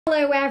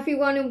Hello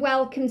everyone and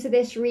welcome to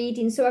this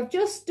reading. So I've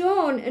just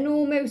done an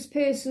almost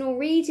personal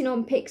reading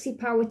on Pixie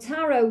Power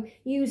Tarot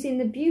using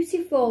the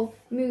beautiful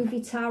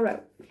movie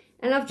tarot.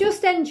 And I've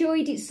just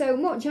enjoyed it so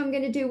much, I'm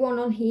going to do one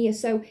on here.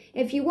 So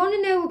if you want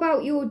to know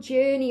about your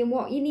journey and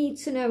what you need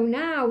to know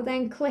now,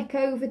 then click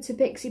over to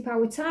Pixie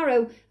Power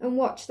Tarot and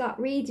watch that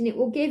reading. It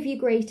will give you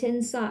great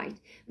insight.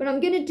 But I'm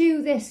going to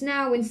do this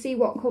now and see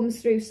what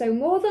comes through. So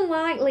more than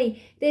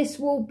likely, this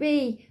will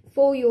be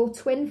for your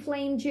twin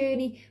flame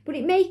journey, but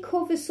it may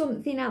cover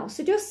something else.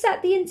 So just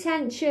set the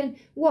intention.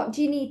 What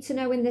do you need to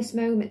know in this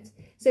moment?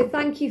 So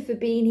thank you for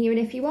being here. And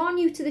if you are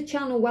new to the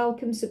channel,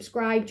 welcome,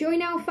 subscribe,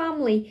 join our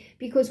family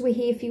because we're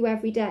here for you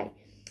every day.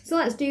 So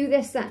let's do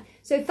this then.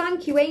 So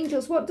thank you,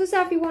 angels. What does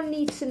everyone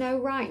need to know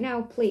right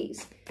now,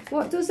 please?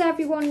 What does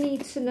everyone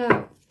need to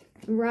know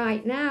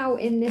right now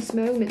in this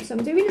moment? So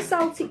I'm doing a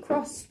Celtic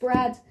cross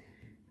spread.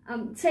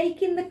 I'm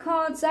taking the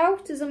cards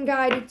out as I'm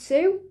guided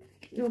to.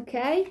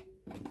 Okay.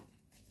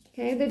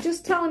 Okay, they're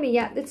just telling me,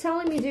 they're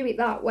telling me do it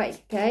that way,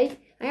 okay?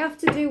 I have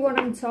to do what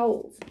I'm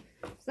told.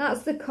 So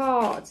that's the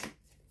card.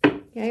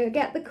 Okay, I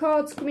get the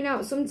cards coming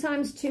out.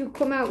 Sometimes two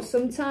come out,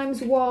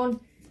 sometimes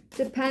one,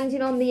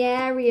 depending on the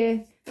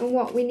area and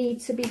what we need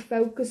to be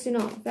focusing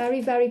on.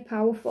 Very, very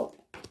powerful.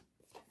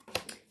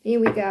 Here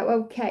we go.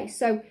 Okay,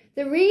 so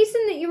the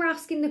reason that you're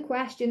asking the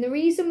question, the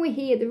reason we're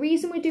here, the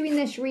reason we're doing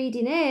this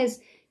reading is,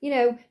 you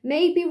know,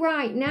 maybe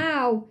right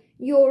now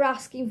you're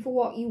asking for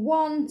what you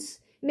want.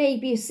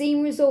 Maybe you've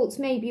seen results,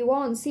 maybe you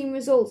aren't seeing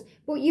results,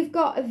 but you've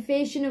got a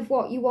vision of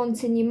what you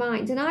want in your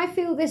mind. And I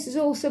feel this is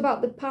also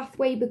about the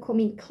pathway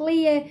becoming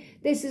clear.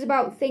 This is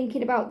about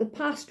thinking about the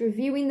past,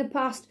 reviewing the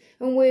past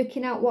and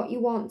working out what you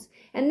want.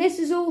 And this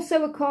is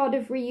also a card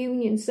of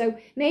reunion. So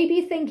maybe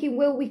you're thinking,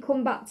 will we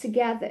come back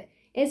together?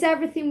 Is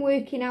everything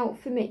working out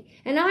for me?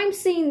 And I'm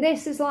seeing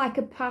this as like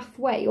a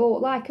pathway or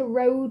like a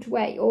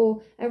roadway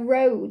or a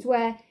road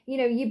where, you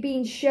know, you're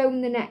being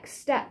shown the next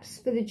steps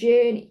for the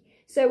journey.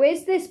 So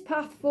is this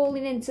path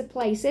falling into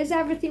place? Is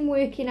everything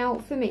working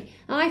out for me?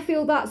 I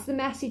feel that's the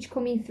message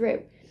coming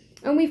through.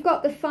 And we've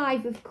got the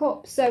Five of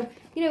Cups. So,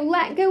 you know,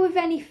 let go of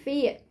any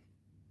fear.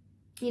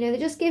 You know, they're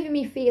just giving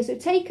me fear. So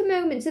take a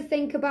moment to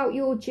think about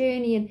your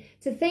journey and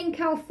to think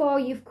how far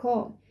you've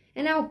come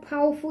and how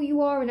powerful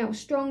you are and how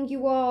strong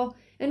you are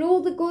and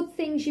all the good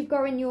things you've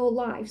got in your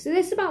life. So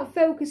this is about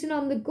focusing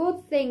on the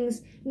good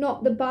things,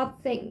 not the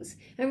bad things.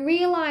 And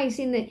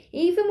realising that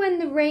even when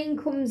the rain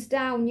comes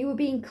down, you are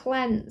being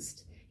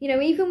cleansed. You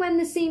know, even when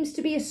there seems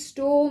to be a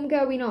storm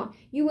going on,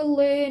 you are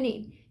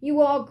learning,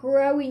 you are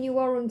growing, you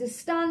are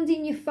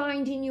understanding, you're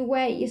finding your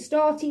way, you're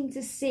starting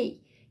to see.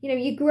 You know,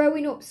 you're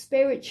growing up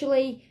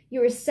spiritually,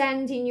 you're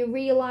ascending, you're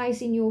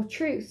realising your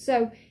truth.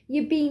 So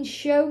you're being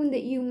shown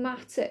that you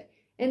matter.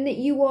 And that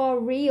you are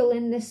real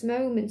in this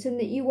moment and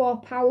that you are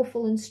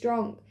powerful and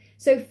strong.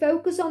 So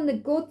focus on the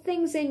good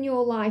things in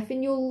your life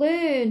and you'll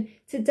learn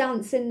to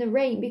dance in the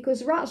rain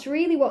because that's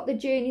really what the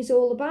journey is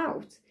all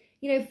about.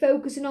 You know,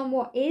 focusing on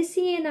what is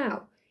here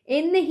now,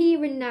 in the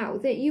here and now,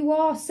 that you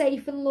are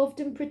safe and loved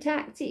and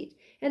protected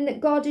and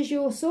that God is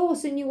your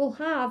source and you will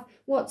have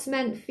what's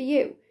meant for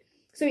you.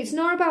 So it's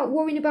not about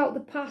worrying about the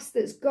past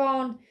that's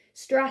gone,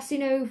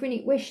 stressing over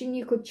it, wishing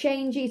you could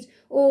change it,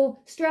 or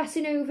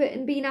stressing over it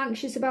and being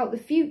anxious about the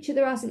future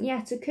that hasn't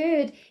yet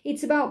occurred.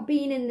 It's about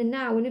being in the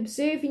now and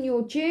observing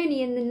your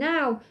journey in the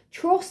now,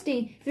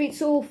 trusting that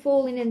it's all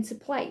falling into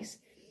place.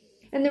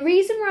 And the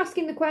reason we're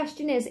asking the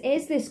question is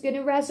this going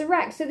to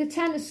resurrect? So the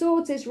Ten of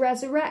Swords is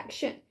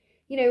resurrection,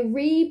 you know,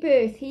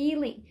 rebirth,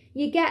 healing.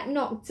 You get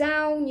knocked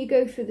down, you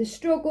go through the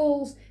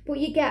struggles, but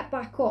you get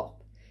back up.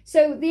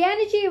 So the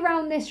energy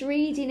around this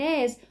reading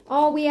is,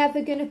 are we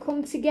ever going to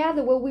come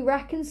together? Will we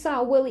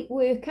reconcile? Will it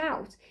work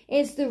out?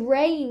 Is the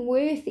rain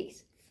worth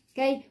it?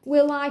 Okay,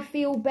 will I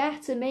feel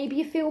better? Maybe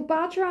you feel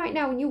bad right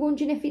now and you're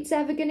wondering if it's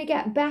ever going to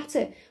get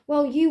better.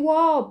 Well, you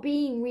are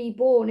being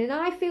reborn. And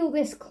I feel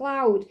this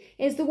cloud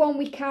is the one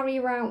we carry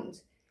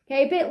around.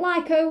 Okay, a bit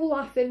like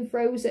Olaf in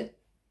Frozen.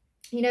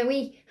 You know,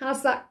 he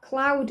has that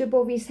cloud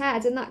above his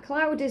head and that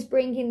cloud is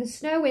bringing the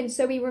snow in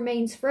so he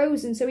remains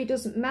frozen, so he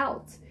doesn't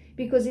melt.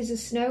 Because he's a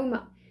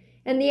snowman.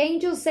 And the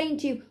angel's saying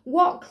to you,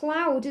 what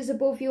cloud is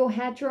above your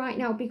head right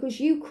now? Because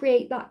you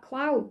create that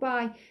cloud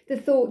by the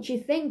thoughts you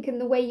think and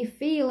the way you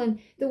feel and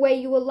the way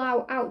you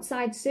allow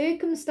outside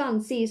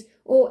circumstances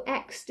or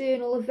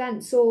external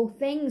events or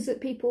things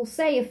that people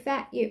say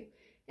affect you.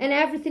 And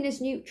everything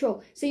is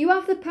neutral. So you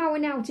have the power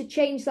now to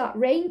change that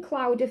rain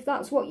cloud, if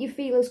that's what you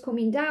feel is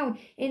coming down,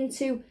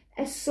 into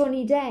a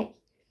sunny day.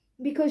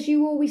 Because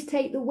you always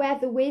take the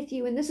weather with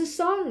you. And there's a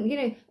song, you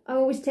know, I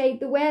always take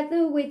the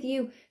weather with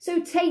you.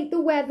 So take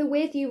the weather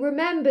with you.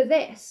 Remember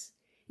this.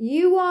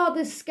 You are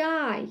the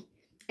sky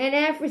and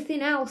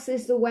everything else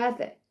is the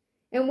weather.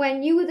 And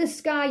when you are the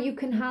sky, you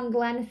can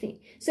handle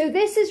anything. So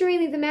this is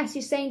really the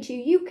message saying to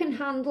you, you can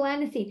handle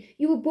anything.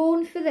 You were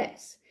born for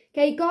this.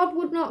 Okay, God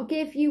would not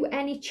give you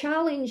any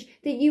challenge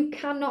that you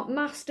cannot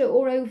master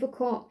or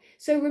overcome.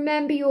 So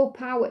remember your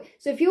power.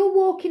 So if you're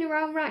walking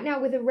around right now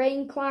with a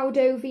rain cloud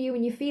over you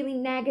and you're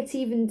feeling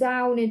negative and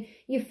down and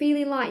you're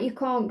feeling like you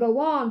can't go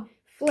on,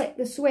 flick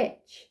the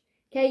switch.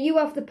 Okay, you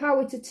have the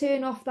power to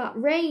turn off that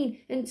rain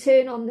and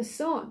turn on the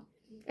sun.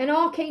 And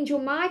Archangel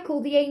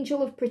Michael, the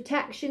angel of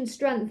protection,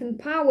 strength and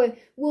power,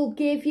 will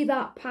give you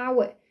that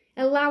power,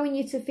 allowing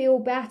you to feel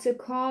better,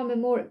 calmer,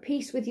 more at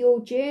peace with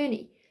your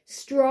journey,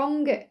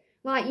 stronger,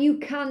 like you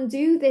can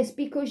do this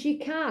because you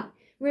can.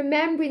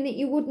 Remembering that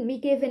you wouldn't be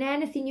given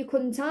anything you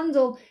couldn't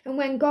handle, and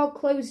when God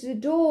closes a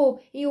door,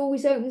 he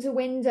always opens a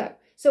window.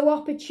 So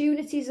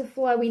opportunities are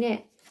flowing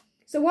in.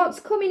 So what's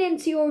coming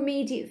into your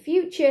immediate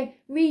future?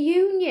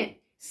 Reunion,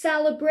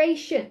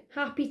 celebration,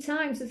 happy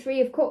times, the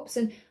Three of Cups.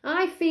 And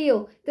I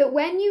feel that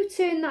when you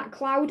turn that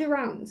cloud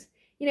around,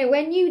 you know,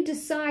 when you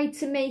decide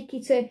to make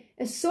it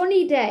a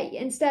sunny day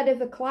instead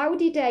of a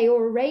cloudy day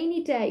or a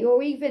rainy day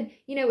or even,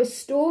 you know, a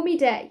stormy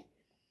day,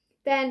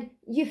 then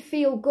you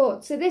feel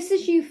good. So this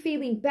is you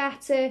feeling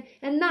better,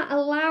 and that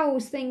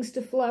allows things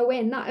to flow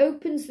in. That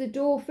opens the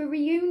door for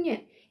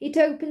reunion. It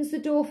opens the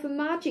door for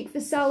magic,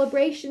 for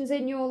celebrations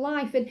in your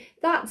life, and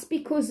that's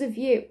because of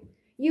you.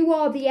 You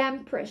are the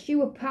Empress.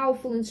 You are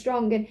powerful and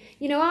strong. And,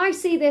 you know, I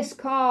see this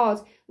card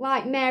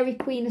like Mary,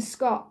 Queen of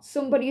Scots.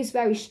 Somebody who's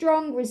very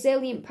strong,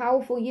 resilient,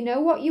 powerful. You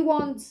know what you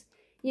want.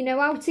 You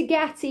know how to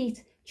get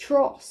it.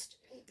 Trust.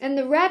 And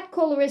the red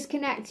colour is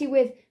connected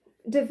with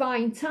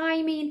divine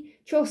timing,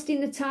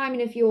 trusting the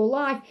timing of your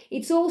life.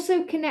 It's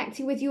also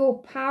connected with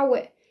your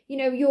power, you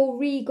know, your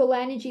regal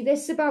energy.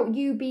 This is about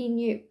you being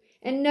you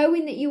and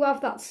knowing that you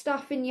have that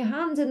staff in your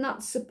hand and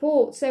that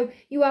support. So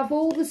you have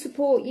all the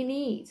support you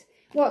need.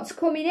 What's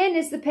coming in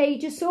is the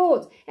Page of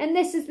Swords, and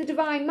this is the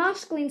divine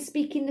masculine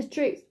speaking the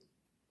truth.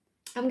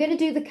 I'm going to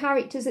do the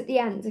characters at the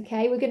end,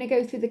 okay? We're going to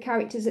go through the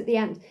characters at the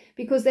end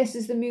because this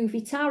is the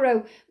movie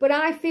tarot. But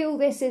I feel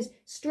this is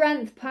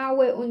strength,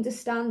 power,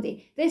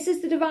 understanding. This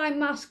is the divine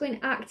masculine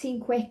acting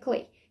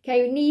quickly,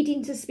 okay?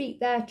 Needing to speak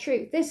their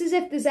truth. This is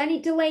if there's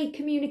any delayed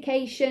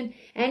communication,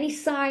 any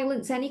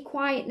silence, any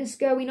quietness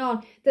going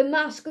on. The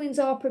masculines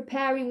are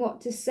preparing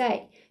what to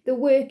say. They're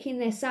working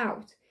this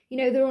out. You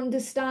know, they're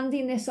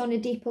understanding this on a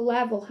deeper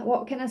level.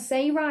 What can I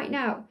say right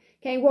now?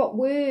 Okay, what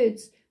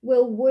words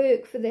will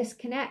work for this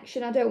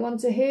connection? I don't want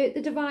to hurt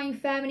the divine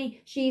feminine.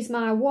 She's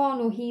my one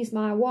or he's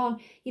my one.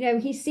 You know,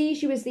 he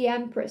sees you as the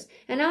Empress.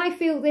 And I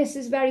feel this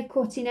is very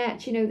cutting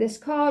edge. You know, this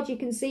card you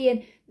can see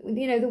in,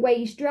 you know, the way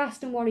he's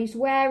dressed and what he's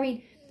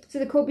wearing. So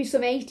there could be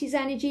some 80s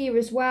energy here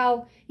as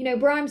well. You know,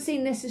 but I'm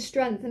seeing this as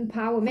strength and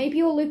power. Maybe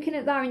you're looking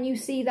at that and you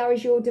see that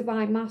as your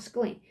divine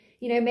masculine.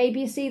 You know, maybe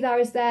you see that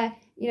as their,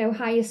 you know,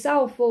 higher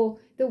self, or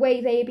the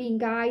way they're being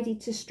guided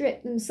to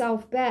strip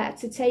themselves bare,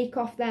 to take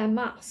off their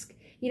mask,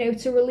 you know,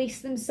 to release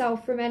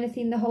themselves from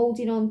anything they're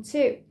holding on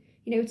to,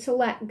 you know, to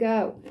let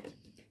go.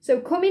 So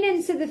coming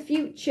into the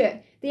future,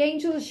 the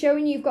angel is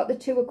showing you've got the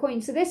Two of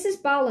Coins. So this is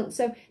balance.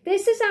 So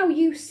this is how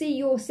you see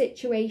your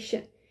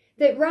situation,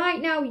 that right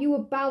now you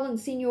are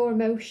balancing your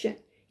emotion.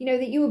 You know,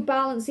 that you are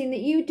balancing, that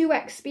you do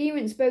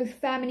experience both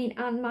feminine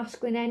and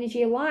masculine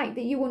energy alike,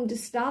 that you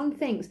understand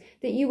things,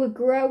 that you are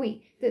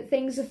growing, that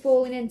things are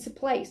falling into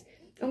place.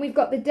 And we've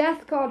got the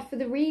Death card for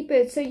the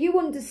rebirth. So you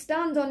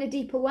understand on a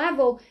deeper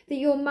level that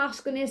your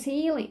masculine is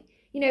healing.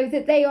 You know,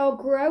 that they are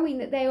growing,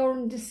 that they are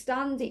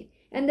understanding,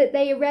 and that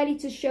they are ready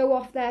to show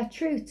off their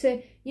truth,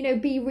 to, you know,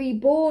 be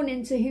reborn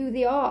into who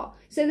they are.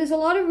 So there's a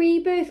lot of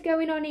rebirth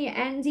going on here,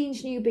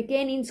 endings, new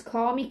beginnings,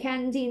 karmic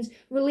endings,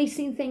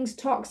 releasing things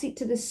toxic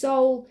to the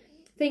soul,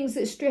 things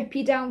that strip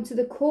you down to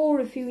the core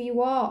of who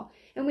you are.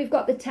 And we've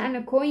got the Ten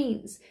of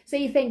Coins. So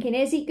you're thinking,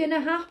 is it going to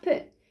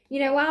happen?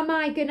 You know, am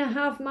I going to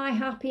have my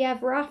happy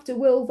ever after?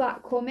 Will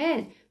that come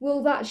in?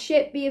 Will that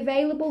ship be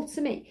available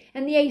to me?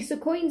 And the Ace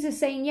of Coins is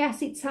saying,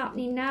 yes, it's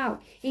happening now.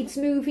 It's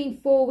moving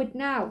forward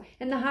now.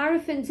 And the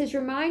Hierophant is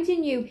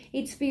reminding you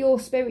it's for your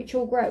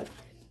spiritual growth.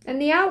 And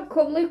the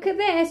outcome, look at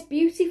this,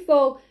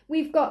 beautiful.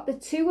 We've got the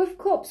Two of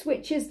Cups,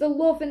 which is the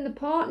love and the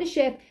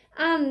partnership,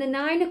 and the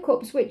Nine of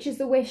Cups, which is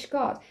the wish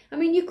card. I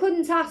mean, you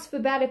couldn't ask for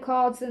better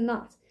cards than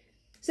that.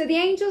 So the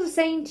angels are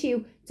saying to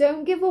you,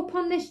 don't give up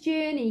on this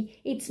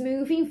journey. It's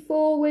moving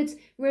forward.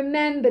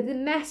 Remember, the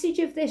message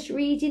of this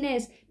reading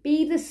is,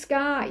 be the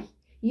sky.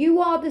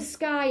 You are the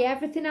sky.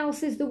 Everything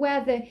else is the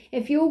weather.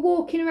 If you're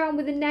walking around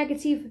with a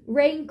negative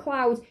rain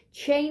cloud,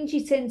 change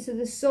it into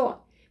the sun,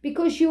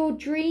 because your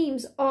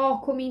dreams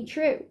are coming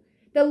true.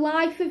 The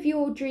life of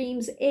your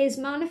dreams is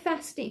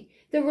manifesting.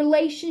 The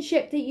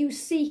relationship that you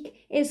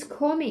seek is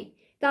coming.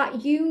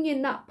 That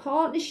union, that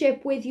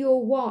partnership with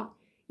your one.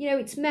 You know,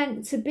 it's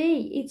meant to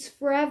be. It's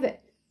forever.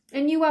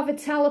 And you have a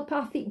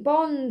telepathic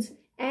bond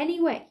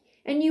anyway.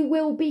 And you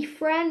will be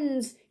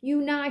friends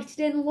united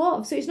in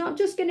love. So it's not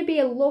just going to be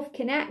a love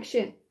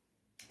connection.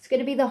 It's going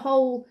to be the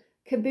whole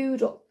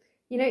caboodle.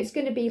 You know, it's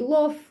going to be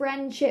love,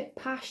 friendship,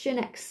 passion,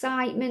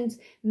 excitement,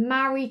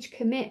 marriage,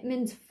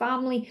 commitment,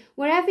 family,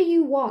 whatever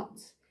you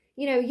want.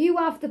 You know, you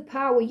have the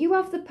power. You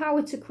have the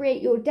power to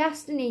create your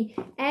destiny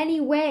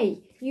any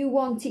way you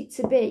want it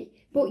to be.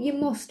 But you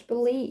must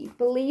believe.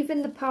 Believe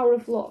in the power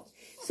of love.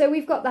 So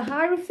we've got the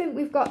Hierophant,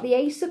 we've got the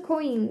Ace of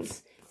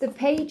Coins, the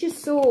Page of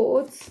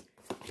Swords,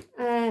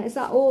 Is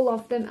that all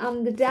of them?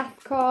 And the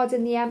Death card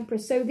and the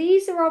Empress. So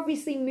these are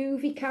obviously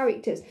movie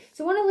characters.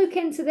 So I want to look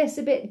into this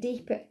a bit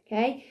deeper,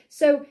 okay?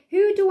 So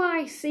who do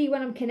I see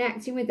when I'm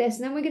connecting with this?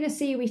 And then we're going to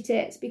see who it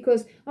is,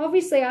 because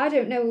obviously I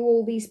don't know who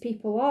all these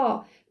people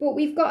are. But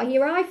we've got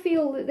here, I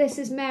feel that this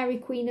is Mary,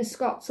 Queen of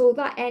Scots, or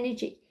that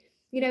energy.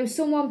 You know,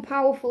 someone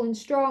powerful and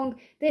strong.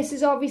 This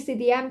is obviously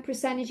the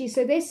Empress energy.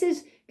 So this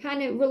is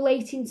kind of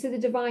relating to the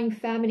Divine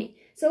Feminine.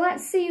 So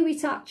let's see who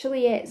it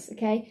actually is,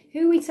 okay?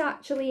 Who it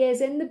actually is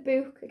in the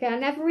book. Okay, I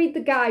never read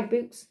the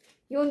guidebooks.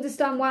 You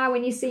understand why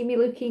when you see me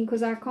looking,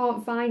 because I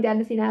can't find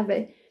anything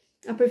ever.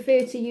 I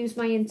prefer to use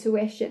my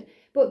intuition.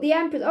 But the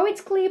Empress, oh,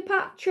 it's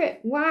Cleopatra.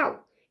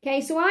 Wow.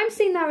 Okay, so I'm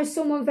seeing there as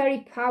someone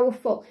very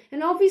powerful.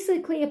 And obviously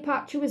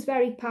Cleopatra was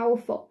very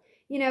powerful,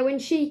 you know,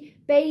 and she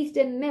bathed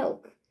in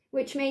milk,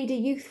 which made her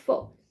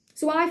youthful.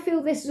 So I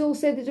feel this is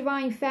also the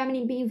Divine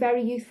Feminine being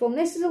very youthful. And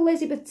this is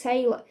Elizabeth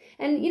Taylor.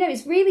 And, you know,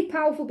 it's really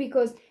powerful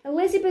because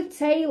Elizabeth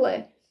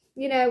Taylor,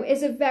 you know,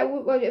 is a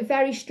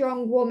very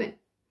strong woman.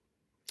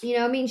 You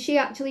know, I mean, she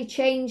actually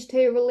changed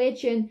her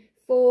religion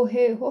for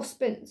her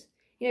husband.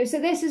 You know,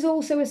 so this is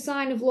also a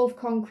sign of love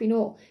conquering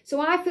all.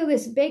 So I feel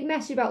this big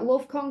message about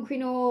love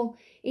conquering all.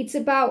 It's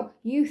about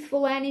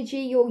youthful energy,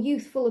 your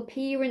youthful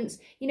appearance.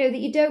 You know, that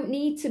you don't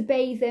need to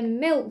bathe in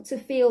milk to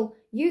feel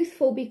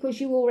youthful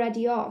because you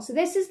already are. So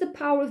this is the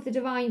power of the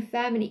Divine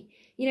Feminine.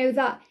 You know,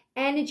 that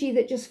energy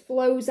that just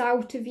flows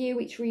out of you.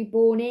 It's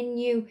reborn in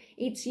you.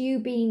 It's you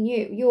being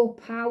you. Your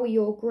power,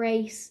 your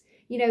grace.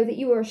 You know, that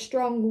you are a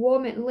strong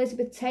woman.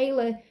 Elizabeth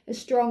Taylor, a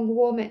strong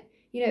woman.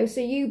 You know,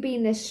 so you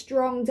being this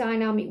strong,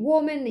 dynamic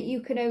woman that you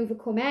can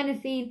overcome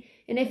anything.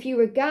 And if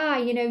you're a guy,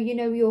 you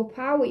know your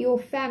power, your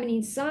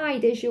feminine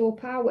side is your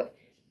power.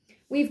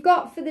 We've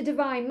got for the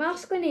Divine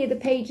Masculine here, the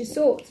Page of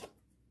Swords.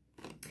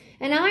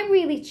 And I'm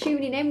really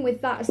tuning in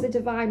with that as the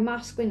Divine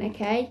Masculine,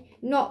 okay?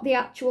 Not the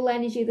actual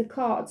energy of the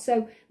card.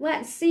 So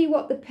let's see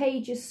what the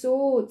Page of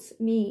Swords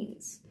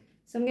means.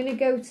 So I'm going to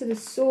go to the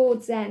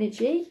Swords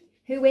energy.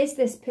 Who is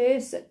this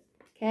person?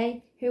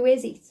 Okay, who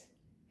is it?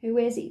 Who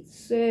is it?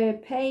 So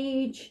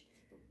Page.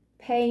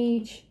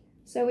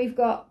 So we've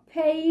got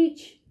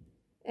Page.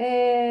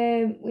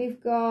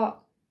 We've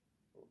got.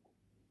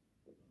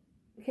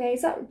 Okay,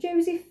 is that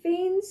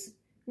Josephine's?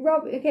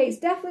 Okay, it's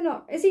definitely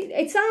not. Is it?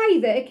 It's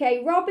either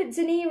okay, Robert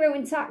De Niro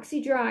in Taxi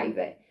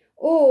Driver,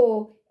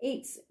 or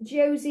it's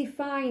Josie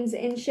Fiennes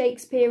in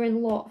Shakespeare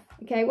in Love.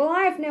 Okay, well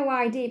I have no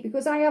idea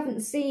because I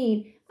haven't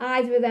seen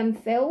either of them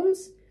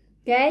films.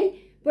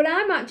 Okay. But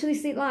I'm actually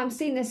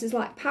seeing this as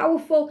like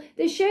powerful.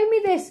 They show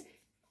me this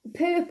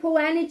purple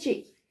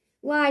energy,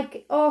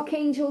 like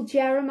Archangel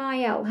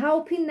Jeremiah,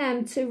 helping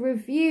them to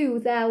review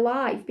their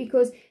life,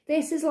 because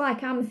this is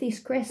like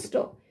amethyst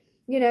crystal,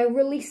 you know,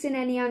 releasing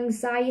any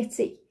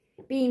anxiety,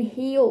 being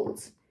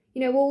healed, you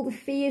know, all the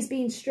fears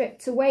being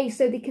stripped away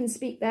so they can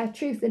speak their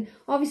truth. And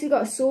obviously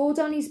got a sword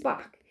on his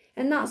back,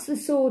 and that's the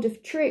sword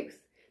of truth.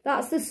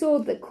 That's the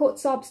sword that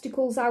cuts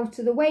obstacles out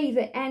of the way,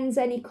 that ends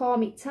any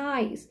karmic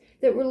ties,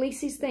 that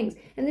releases things.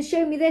 And they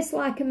show me this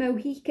like a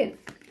Mohican.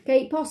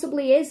 Okay, it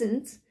possibly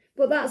isn't,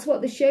 but that's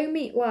what they show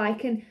me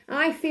like. And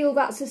I feel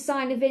that's a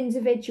sign of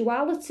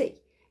individuality.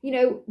 You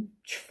know,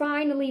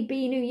 finally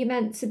being who you're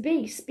meant to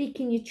be,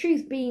 speaking your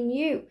truth, being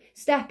you,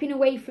 stepping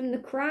away from the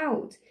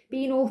crowd,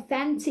 being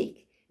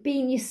authentic,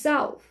 being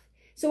yourself.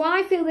 So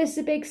I feel this is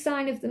a big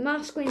sign of the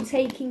masculine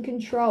taking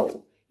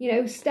control. You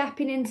know,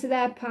 stepping into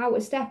their power,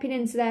 stepping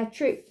into their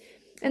truth.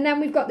 And then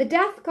we've got the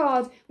Death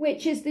card,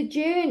 which is the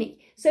journey.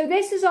 So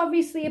this is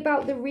obviously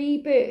about the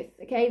rebirth,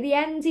 okay? The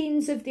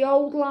endings of the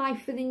old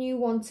life for the new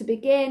one to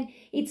begin.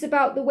 It's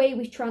about the way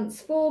we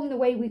transform, the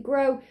way we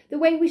grow, the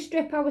way we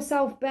strip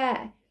ourselves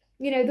bare.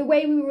 You know, the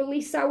way we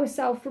release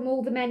ourselves from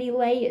all the many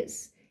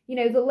layers. You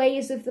know, the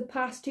layers of the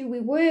past, who we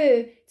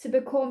were, to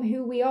become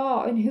who we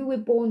are and who we're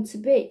born to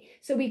be.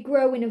 So we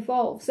grow and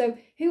evolve. So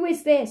who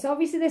is this?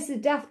 Obviously this is the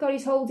Death god.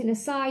 He's holding a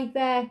side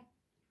there.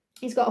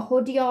 He's got a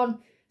hoodie on.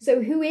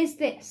 So who is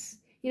this?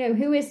 You know,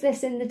 who is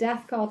this in the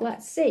Death card?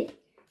 Let's see.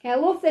 Okay, I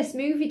love this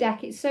movie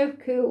deck. It's so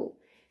cool.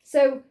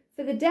 So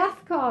for the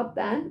Death card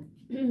then,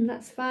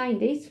 let's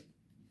find it.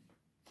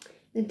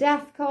 The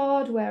Death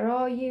card, where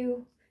are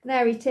you?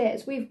 There it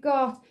is. We've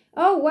got,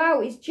 oh wow,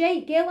 it's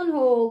Jake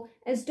Gyllenhaal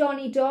as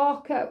Donnie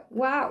Darko.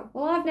 Wow.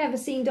 Well, I've never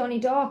seen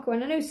Donnie Darko,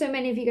 and I know so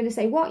many of you are going to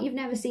say, what, you've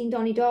never seen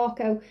Donnie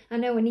Darko? I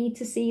know I need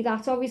to see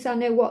that. Obviously, I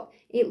know what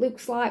it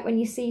looks like when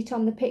you see it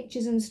on the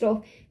pictures and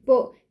stuff,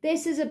 but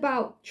this is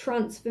about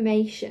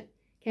transformation.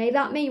 Okay,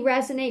 that may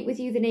resonate with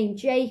you, the name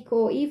Jake,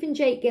 or even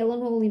Jake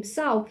Gyllenhaal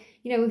himself,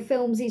 you know, in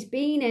films he's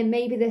been in.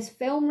 Maybe this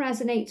film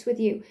resonates with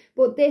you.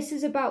 But this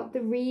is about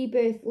the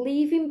rebirth,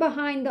 leaving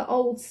behind the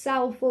old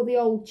self or the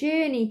old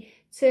journey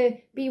to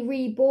be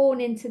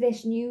reborn into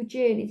this new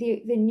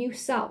journey, the new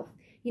self.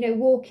 You know,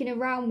 walking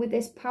around with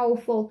this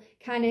powerful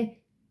kind of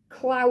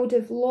cloud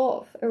of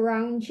love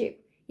around you.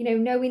 You know,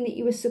 knowing that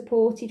you are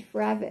supported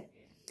forever.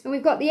 And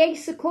we've got the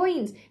Ace of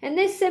Coins. And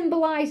this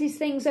symbolises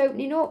things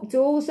opening up,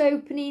 doors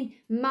opening,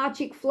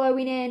 magic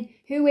flowing in.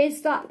 Who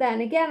is that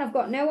then? Again, I've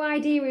got no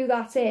idea who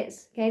that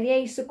is. Okay, the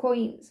Ace of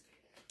Coins.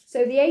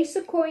 So the Ace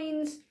of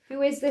Coins,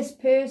 who is this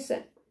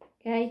person?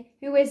 Okay,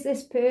 who is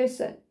this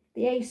person?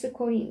 The Ace of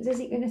Coins, is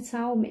it going to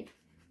tell me?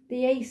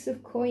 The Ace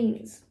of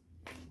Coins.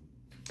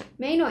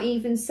 May not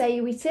even say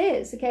who it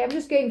is. Okay, I'm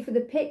just going for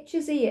the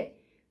pictures here.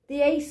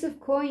 The Ace of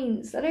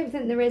Coins. I don't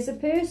think there is a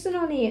person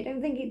on here. I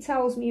don't think it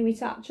tells me who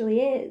it actually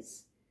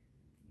is.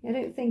 I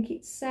don't think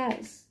it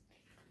says.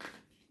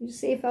 Let's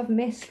see if I've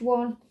missed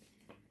one.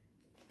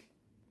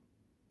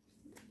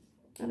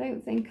 I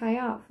don't think I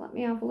have. Let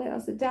me have a look.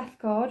 That's the Death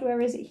card.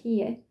 Where is it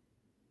here?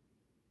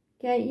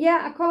 Okay,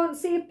 yeah, I can't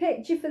see a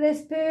picture for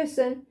this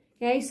person.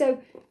 Okay,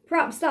 so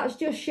perhaps that's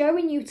just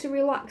showing you to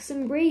relax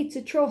and breathe,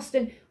 to trust.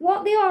 And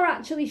what they are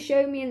actually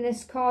showing me in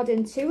this card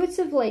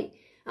intuitively,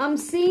 I'm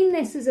seeing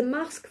this as a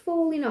mask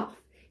falling off.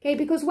 Okay,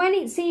 because when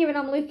it's here and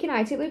I'm looking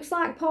at it, it looks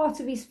like part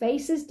of his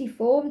face is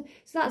deformed.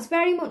 So that's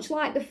very much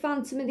like the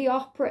Phantom of the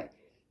Opera.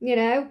 You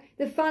know,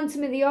 the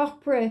Phantom of the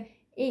Opera,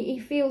 he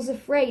feels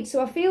afraid.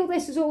 So I feel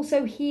this is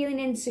also healing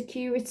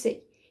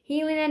insecurity,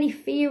 healing any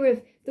fear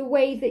of the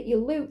way that you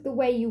look, the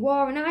way you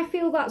are. And I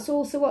feel that's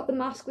also what the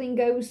masculine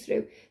goes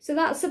through. So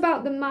that's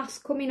about the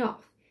mask coming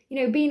off. You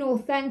know, being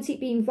authentic,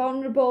 being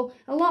vulnerable.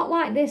 A lot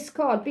like this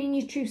card, being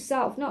your true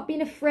self, not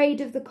being afraid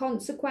of the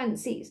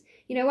consequences.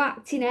 You know,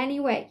 acting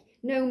anyway,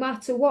 no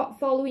matter what,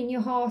 following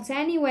your heart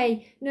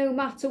anyway, no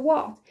matter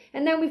what.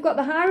 And then we've got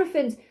the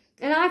Hierophant.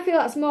 And I feel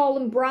that's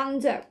Marlon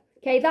Brando.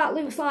 Okay, that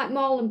looks like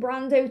Marlon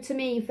Brando to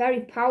me. Very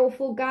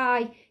powerful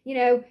guy. You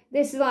know,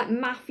 this is like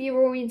mafia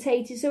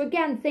orientated. So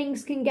again,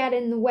 things can get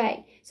in the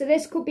way. So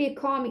this could be a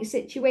karmic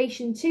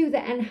situation too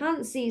that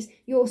enhances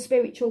your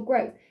spiritual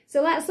growth.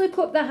 So let's look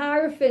up the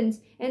Hierophant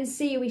and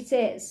see who it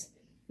is.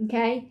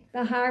 Okay,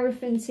 the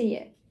Hierophant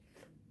here.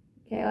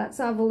 Okay, let's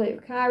have a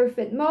look.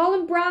 Hierophant.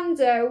 Marlon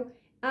Brando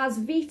as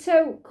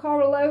Vito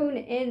Corleone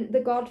in The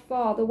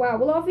Godfather. Wow,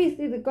 well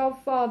obviously The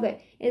Godfather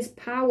is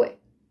power.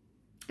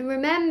 And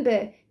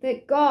remember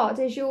that God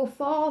is your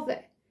father.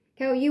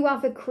 Okay, you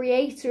have a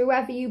creator,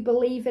 whoever you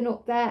believe in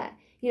up there.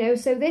 You know,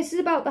 so this is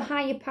about the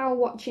higher power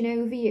watching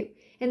over you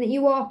and that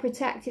you are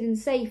protected and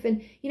safe.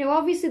 And, you know,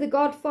 obviously the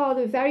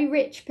Godfather, a very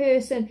rich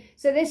person.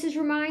 So this is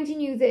reminding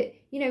you that,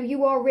 you know,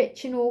 you are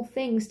rich in all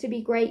things, to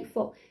be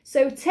grateful.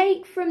 So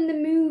take from the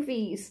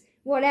movies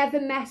whatever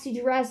message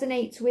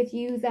resonates with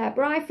you there.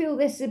 But I feel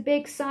this is a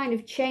big sign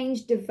of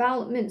change,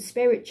 development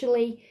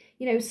spiritually.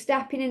 You know,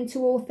 stepping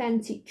into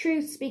authentic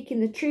truth, speaking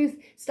the truth,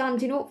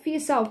 standing up for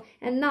yourself.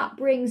 And that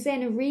brings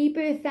in a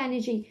rebirth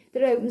energy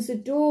that opens the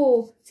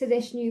door to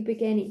this new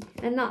beginning.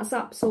 And that's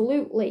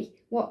absolutely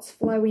what's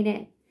flowing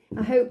in.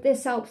 I hope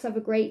this helps. Have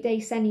a great day.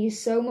 Sending you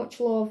so much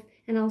love.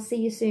 And I'll see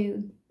you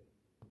soon.